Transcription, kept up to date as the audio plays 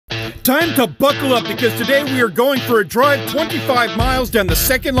Time to buckle up because today we are going for a drive 25 miles down the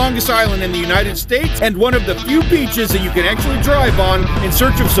second longest island in the United States and one of the few beaches that you can actually drive on in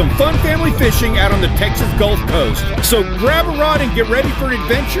search of some fun family fishing out on the Texas Gulf Coast. So grab a rod and get ready for an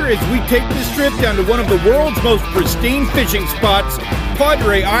adventure as we take this trip down to one of the world's most pristine fishing spots,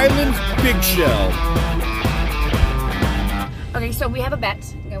 Padre Island Big Shell. Okay, so we have a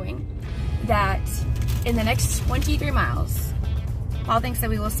bet going that in the next 23 miles, Paul thinks that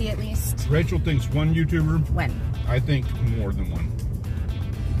we will see at least... Rachel thinks one YouTuber. When? I think more than one.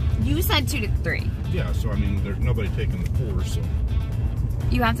 You said 2 to 3. Yeah, so I mean, there's nobody taking the 4, so...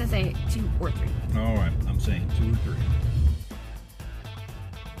 You have to say 2 or 3. All right, I'm saying 2 or 3.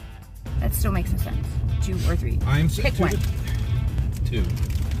 That still makes no sense. 2 or 3. I'm saying 2. 2.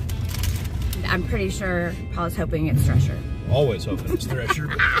 I'm pretty sure Paul's hoping it's Thresher. Always hoping it's Thresher,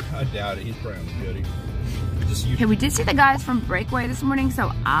 but I doubt it. He's probably on the goodie. Okay, we did see the guys from Breakaway this morning,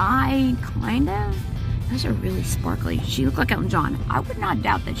 so I kind of... Those are really sparkly. She looked like Elton John. I would not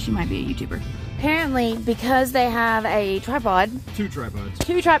doubt that she might be a YouTuber. Apparently, because they have a tripod... 2 tripods.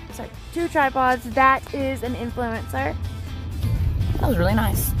 2 tripods, that is an influencer. That was really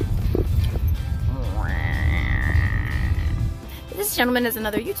nice. This gentleman is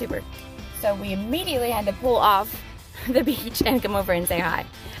another YouTuber. So we immediately had to pull off the beach and come over and say hi.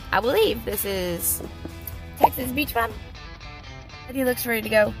 I believe this is Texas Beach Fun. He looks ready to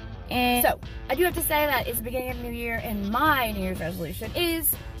go. And so, I do have to say that it's the beginning of the new year, and my New Year's resolution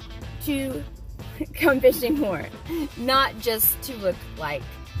is to come fishing more. Not just to look like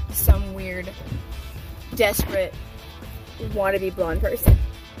some weird, desperate, wannabe blonde person.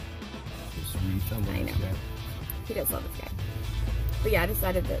 I know. He does love this guy. But yeah, I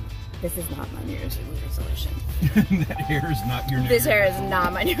decided that this is not my New Year's resolution. That hair is not your New This hair is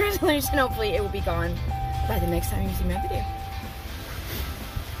not my New Year's resolution. Hopefully it will be gone by the next time you see my video.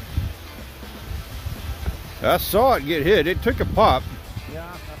 I saw it get hit. It took a pop.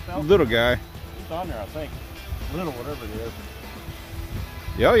 Yeah, I felt Little guy. He's on there, I think. Little, whatever it is.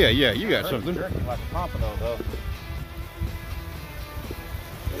 Oh yeah, you got something. Jerky like a pompano, though.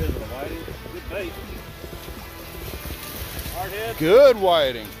 It is a whiting. Good bait. Hard head. Good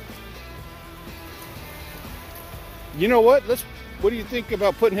whiting. You know what? What do you think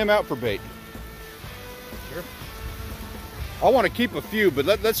about putting him out for bait? Sure. I want to keep a few, but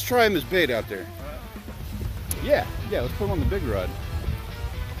let's try him as bait out there. Yeah, let's put him on the big rod.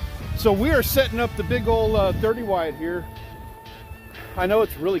 So we are setting up the big old 30 wide here. I know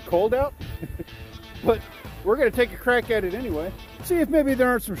it's really cold out, but we're going to take a crack at it anyway. See if maybe there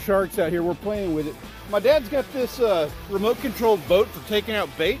aren't some sharks out here. We're playing with it. My dad's got this remote controlled boat for taking out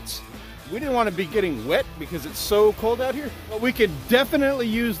baits. We didn't want to be getting wet because it's so cold out here, but we could definitely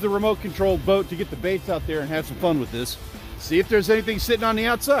use the remote controlled boat to get the baits out there and have some fun with this. See if there's anything sitting on the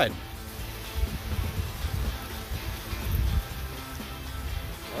outside.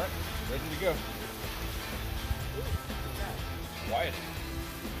 All right, ready to go. Quiet.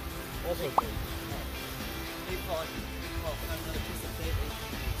 Also big.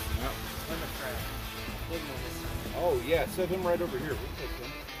 Oh yeah, set him right over here. We'll take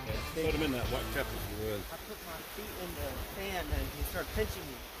him. Put him in that white cup if you would. I put my feet in the sand and he started pinching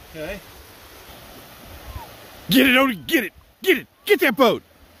me. Okay. Get it, Odie! Get it! Get it! Get that boat!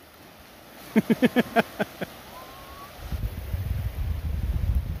 Get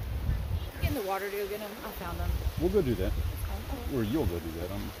in the water to go get him. I found him. We'll go do that. Or you'll go do that.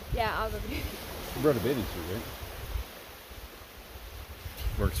 Yeah, I'll go do it. You brought a bathing suit, right?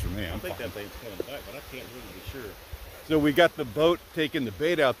 Works for me. I think that bait's coming back, but I can't really be sure. So we got the boat taking the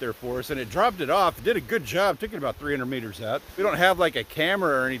bait out there for us, and it dropped it off. It did a good job. Took it about 300 meters out. We don't have like a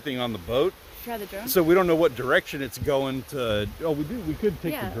camera or anything on the boat. Try the drone? So we don't know what direction it's going to. Oh, we do. We could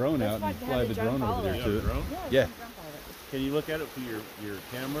take the drone out and fly the drone over there to it. Yeah. Can you look at it through your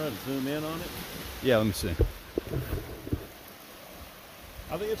camera and zoom in on it? Yeah, let me see.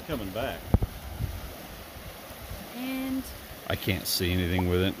 I think it's coming back. And I can't see anything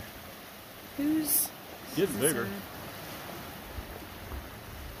with it. who's... It's bigger.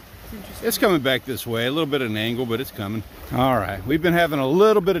 It's coming back this way, a little bit of an angle, but it's coming. All right, we've been having a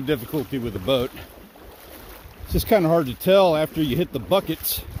little bit of difficulty with the boat. It's just kind of hard to tell after you hit the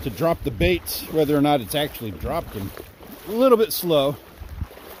buckets to drop the baits, whether or not it's actually dropped them. A little bit slow.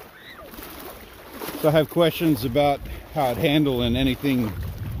 So I have questions about how it handling anything,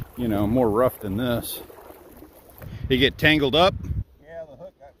 you know, more rough than this. You get tangled up? Yeah, the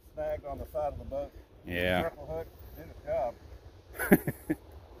hook got snagged on the side of the boat. Yeah. Triple hook did its job.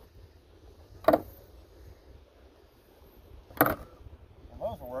 Well,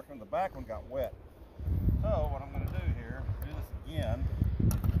 those were working. The back one got wet. So what I'm going to do here, do this again.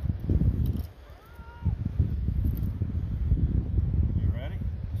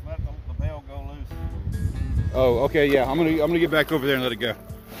 Oh, okay, yeah. I'm gonna get back over there and let it go.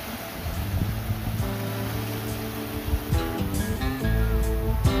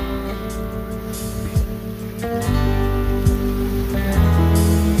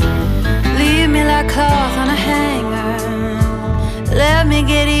 Leave me like cloth on a hanger. Let me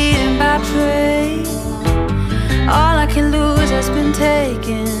get eaten by prey. All I can lose has been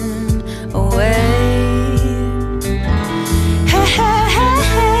taken away. Hey, hey, hey,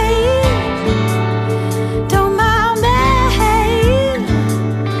 hey. Don't mind me.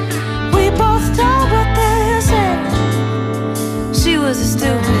 We both know what they said. She was a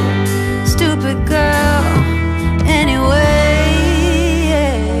stupid, stupid girl anyway.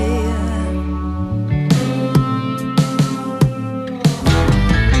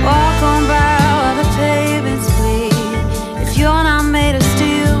 Walk on by while the pavements bleed. If you're not made of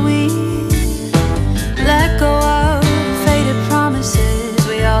steel, we let go of faded promises.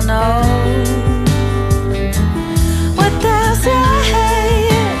 We all know what they'll say.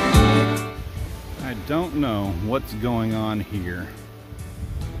 I don't know what's going on here,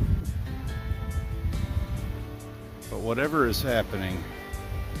 but whatever is happening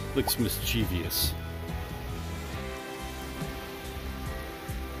looks mischievous.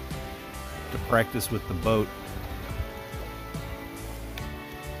 To practice with the boat,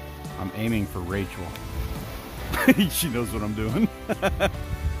 I'm aiming for Rachel. She knows what I'm doing.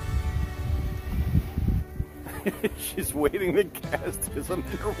 She's waiting to cast because I'm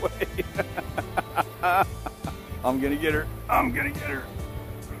in her way. I'm gonna get her. I'm gonna get her.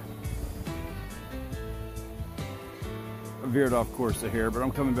 I veered off course a hair, but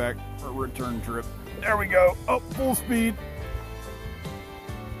I'm coming back for a return trip. There we go. Oh, full speed.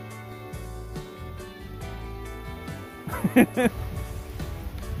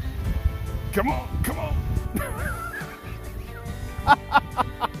 Come on, come on.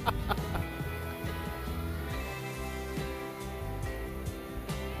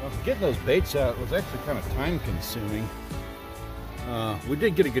 Well, getting those baits out was actually kind of time consuming. We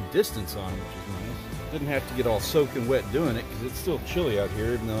did get a good distance on them, which is nice. Didn't have to get all soaking wet doing it because it's still chilly out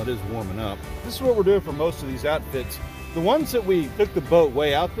here, even though it is warming up. This is what we're doing for most of these outfits. The ones that we took the boat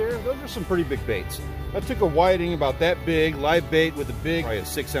way out there, those are some pretty big baits. I took a whiting about that big, live bait with a big, probably a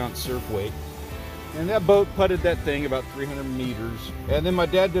 6-ounce surf weight. And that boat putted that thing about 300 meters. And then my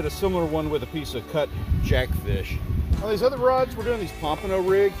dad did a similar one with a piece of cut jackfish. On these other rods, we're doing these Pompano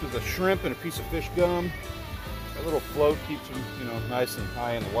rigs with a shrimp and a piece of fish gum. That little float keeps them, you know, nice and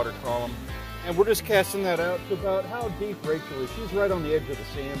high in the water column. And we're just casting that out to about how deep Rachel is. She's right on the edge of the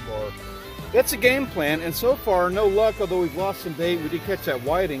sandbar. That's the game plan, and so far, no luck, although we've lost some bait. We did catch that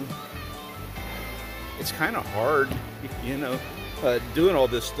whiting. It's kind of hard, you know, doing all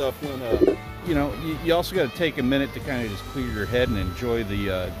this stuff when, you know, you also got to take a minute to kind of just clear your head and enjoy the,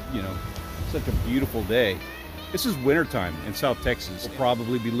 you know, such a beautiful day. This is wintertime in South Texas. We'll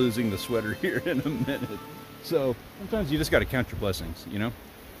probably be losing the sweater here in a minute. So sometimes you just got to count your blessings, you know?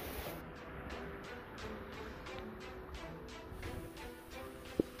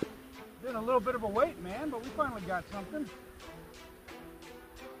 Been a little bit of a wait, man, but we finally got something.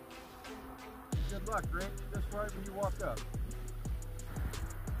 Good luck, Rick. Just right when you walk up.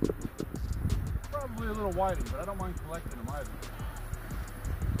 Probably a little whiting, but I don't mind collecting them either.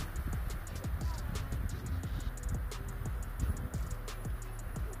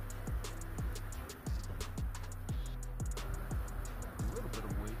 A little bit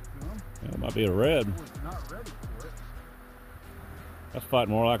of weight to them. Yeah, it might be a red. Not ready for it. That's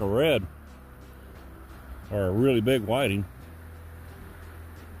fighting more like a red. Or a really big whiting.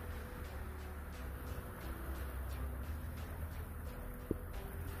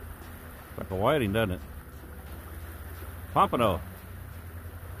 Like a whiting, doesn't it? Pompano.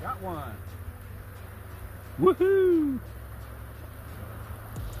 Got one. Woohoo!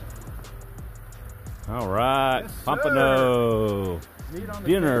 All right, Yes, Pompano. Meat on the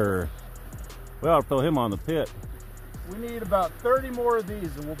Dinner. We ought to throw him on the pit. We need about 30 more of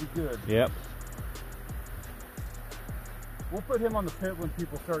these and we'll be good. Yep. We'll put him on the pit when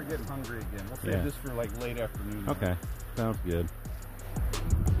people start getting hungry again. We'll save this for like late afternoon. Okay, sounds good.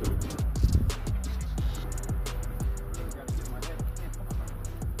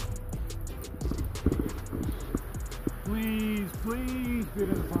 Please, please get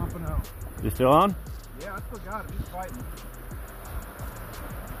in the Pompano. You still on? Yeah, I still got him. He's fighting.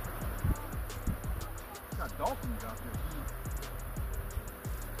 Got dolphins out there too.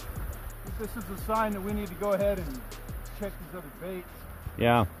 I think this is a sign that we need to go ahead and check these other baits.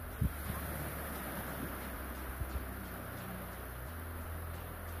 Yeah.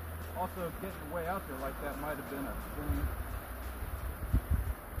 Also, getting way out there like that might have been a thing.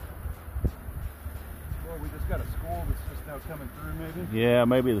 Well, we just got a squall that's just now coming through, maybe? Yeah,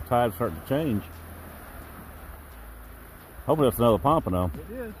 maybe the tide's starting to change. Hopefully that's another pompano.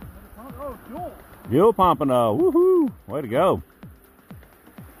 It is. Oh, Joel. Yo, pompano. Woohoo! Way to go.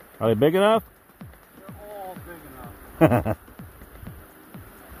 Are they big enough? They're all big enough.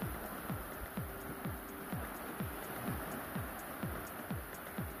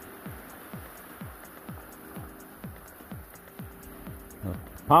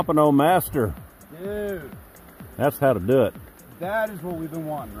 Pompano master. Dude. That's how to do it. That is what we've been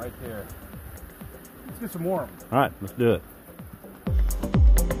wanting right there. Let's get some more of them. All right, let's do it.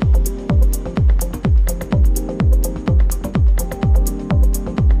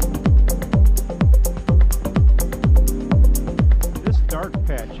 This dark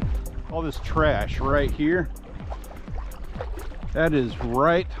patch, all this trash right here, that is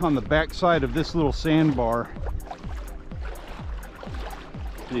right on the back side of this little sandbar.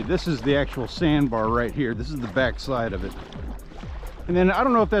 See, this is the actual sandbar right here. This is the back side of it. And then I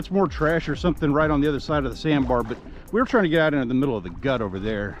don't know if that's more trash or something right on the other side of the sandbar, but we were trying to get out into the middle of the gut over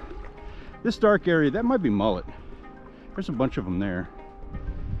there. This dark area, that might be mullet. There's a bunch of them there.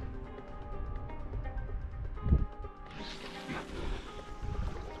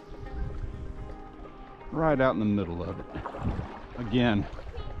 Right out in the middle of it. Again,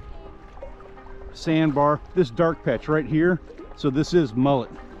 sandbar, this dark patch right here. So this is mullet.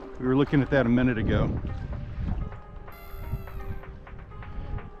 We were looking at that a minute ago.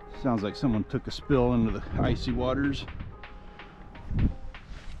 Sounds like someone took a spill into the icy waters.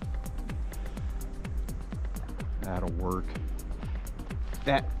 That'll work.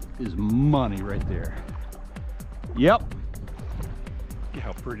 That is money right there. Yep. Look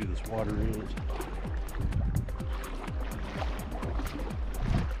how pretty this water is.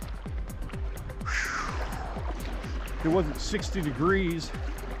 If it wasn't 60 degrees,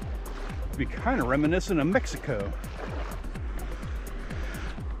 it'd be kind of reminiscent of Mexico.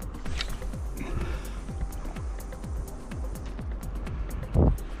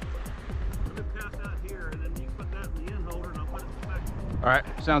 All right,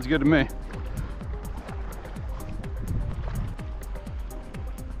 sounds good to me.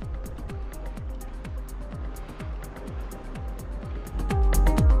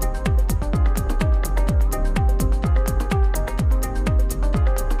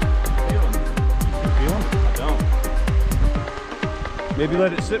 Maybe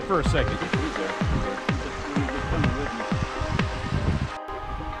let it sit for a second.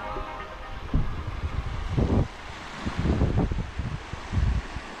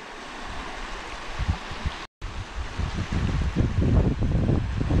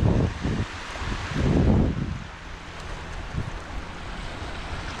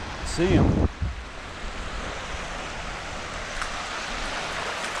 See him.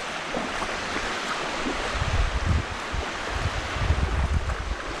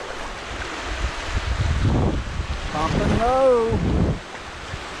 Pompano.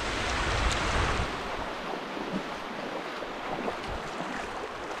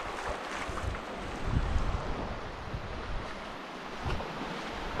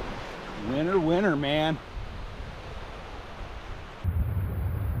 Winner, winner, man.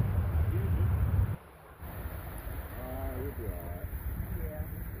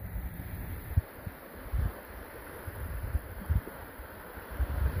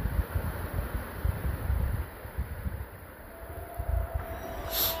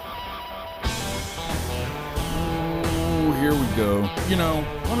 Here we go. You know,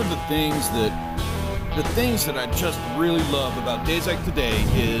 one of the things that I just really love about days like today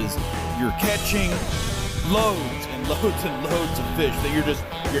is you're catching loads and loads and loads of fish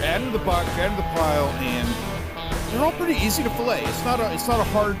that you're adding to the box, adding to the pile, and they're all pretty easy to fillet. It's not a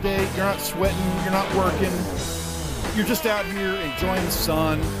hard day. You're not sweating. You're not working. You're just out here enjoying the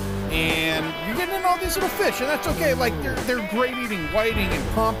sun, and you're getting in all these little fish, and that's okay. Like they're great eating whiting and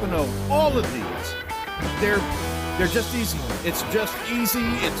pompano. All of these, they're just easy. It's just easy.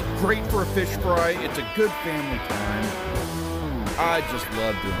 It's great for a fish fry. It's a good family time. I just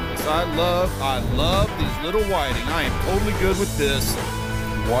love doing this. I love these little whiting. I am totally good with this.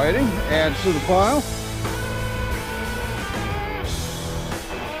 Whiting adds to the pile.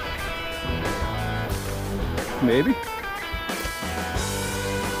 Maybe.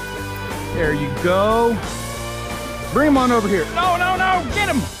 There you go. Bring him on over here. No, no, no. Get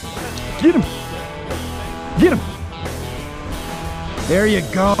him. Get him. Get him. There you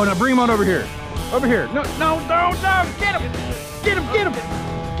go. Now bring him on over here. Over here. No, no, no, no. Get him. Get him. Get him.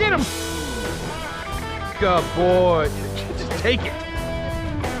 Get him. Good boy. Just take it.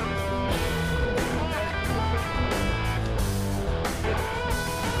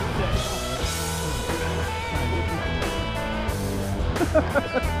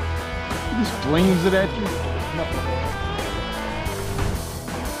 flings it at you.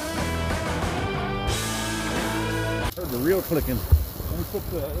 Heard the reel clicking. Let me put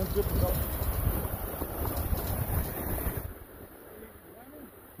the unzip it up.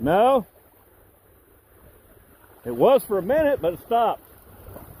 No. It was for a minute, but it stopped.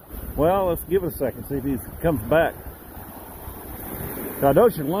 Well, let's give it a second, see if he comes back. I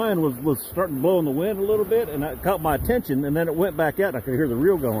noticed your line was starting to blow in the wind a little bit, and that caught my attention, and then it went back out, and I could hear the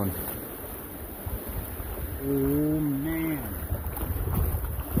reel going. Oh, man.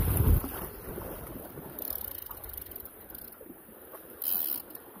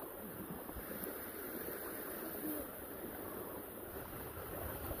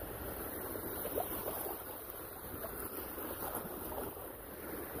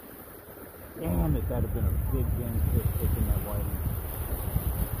 Damn it, that'd have been a big damn fish taking that whiting.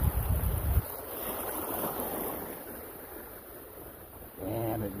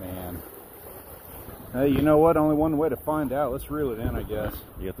 Damn it, man. Hey, you know what? Only one way to find out. Let's reel it in, I guess.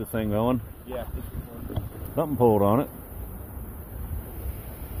 You got this thing going? Yeah. Something pulled on it.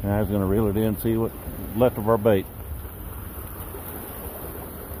 I was going to reel it in, see what left of our bait.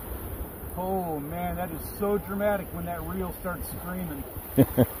 Oh, man, that is so dramatic when that reel starts screaming.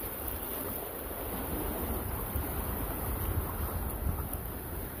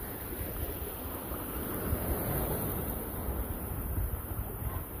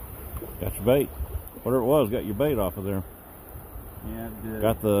 Got your bait. Whatever it was, got your bait off of there. Yeah, it did.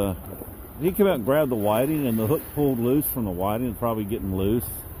 Got the... He came out and grabbed the whiting, and the hook pulled loose from the whiting, probably getting loose.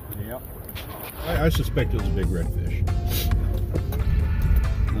 Yep. I suspect it was a big redfish.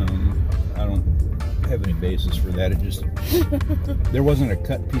 I don't have any basis for that. It just... there wasn't a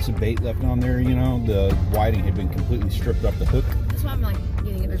cut piece of bait left on there, you know. The whiting had been completely stripped off the hook. That's why I'm like,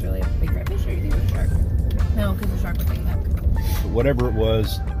 you think it was really a big redfish, or you think it was a shark? No, because the shark was taking the hook. But whatever it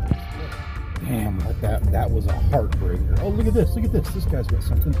was... Damn, that was a heartbreaker. Oh, look at this. Look at this. This guy's got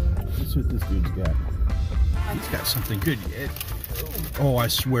something. Let's see what this dude's got. He's got something good. Oh, I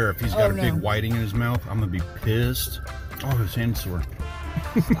swear, if he's got a big whiting in his mouth, I'm going to be pissed. Oh, his hand's sore.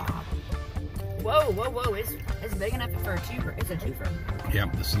 Stop. Whoa, whoa, whoa. It's big enough for a tuber. It's a tuber. Yeah,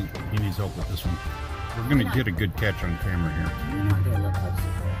 he needs help with this one. We're going to get a good catch on camera here. You're not going to look close.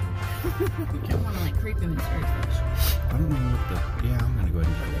 You don't want to like creep him in his fish. I don't know what the... Yeah, I'm going to go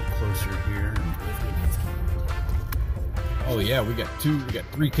ahead and get a little closer here. Oh yeah, we got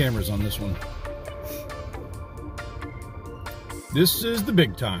 3 cameras on this one. This is the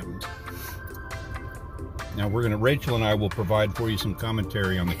big time. Now Rachel and I will provide for you some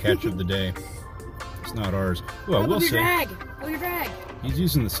commentary on the catch of the day. It's not ours. Well, we'll see. Pull your drag. He's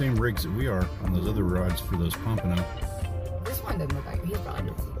using the same rigs that we are on those other rods for those Pompano. This one doesn't look like he's probably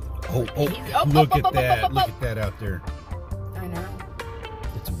just... Look at that. Look at that out there. I know.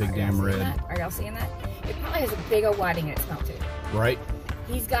 It's a big damn red. Are y'all seeing that? It probably has a big old whiting in its mouth too. Right?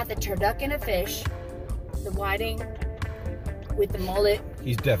 He's got the turducken of fish, the whiting with the mullet.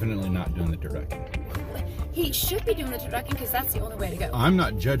 He's definitely not doing the turducken. He should be doing the turducken because that's the only way to go. I'm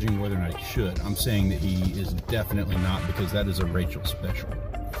not judging whether or not he should. I'm saying that he is definitely not, because that is a Rachel special.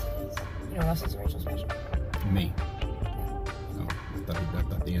 You know what else is a Rachel special? Me. Oh, I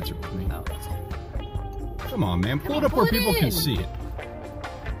thought the answer was me. Oh, that's it. Come on, man. Pull it up where people can see it.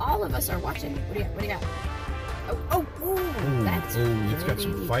 All of us are watching. What do you got? Oh, that's it's got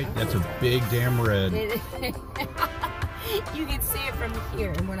some fight. That's a big damn red. You can see it from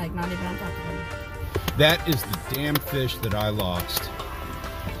here, and we're like not even on top of him. That is the damn fish that I lost.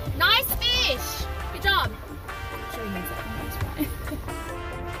 Nice fish! Good job. I'm sure he makes it.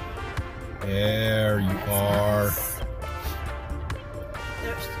 There you are. Nice.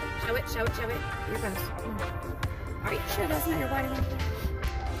 Show it. You're close. Are you sure that's not your whiting?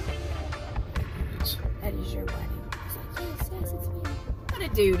 That is your whiting. He's like, yes, it's me. What a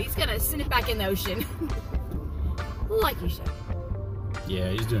dude. He's gonna send it back in the ocean. Like you should.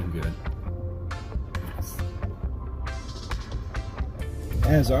 Yeah, he's doing good.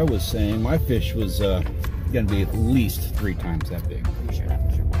 As I was saying, my fish was gonna be at least 3 times that big. Are you sure that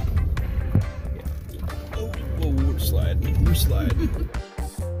was your whiting? Yeah. Oh, we're sliding.